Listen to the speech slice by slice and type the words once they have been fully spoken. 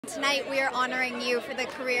Tonight we are honoring you for the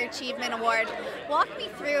Career Achievement Award. Walk me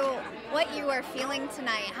through what you are feeling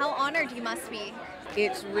tonight. How honored you must be.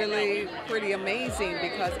 It's really pretty amazing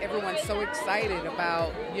because everyone's so excited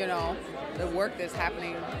about, the work that's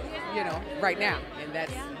happening, right now. And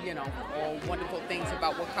that's, all wonderful things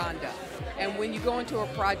about Wakanda. And when you go into a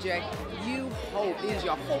project, you hope, it is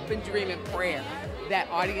your hope and dream and prayer that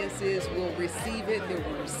audiences will receive it, they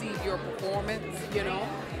will receive your performance,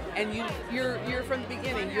 and you're from the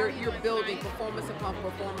beginning, you're building performance upon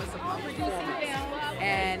performance upon performance.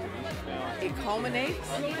 And it culminates,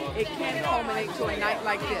 it can culminate to a night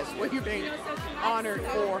like this where you're being honored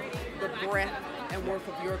for the breadth and work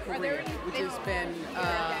of your career, which has been,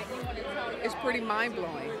 it's pretty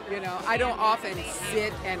mind-blowing, I don't often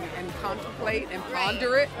sit and contemplate and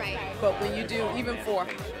ponder it, but when you do, even for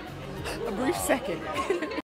a brief second,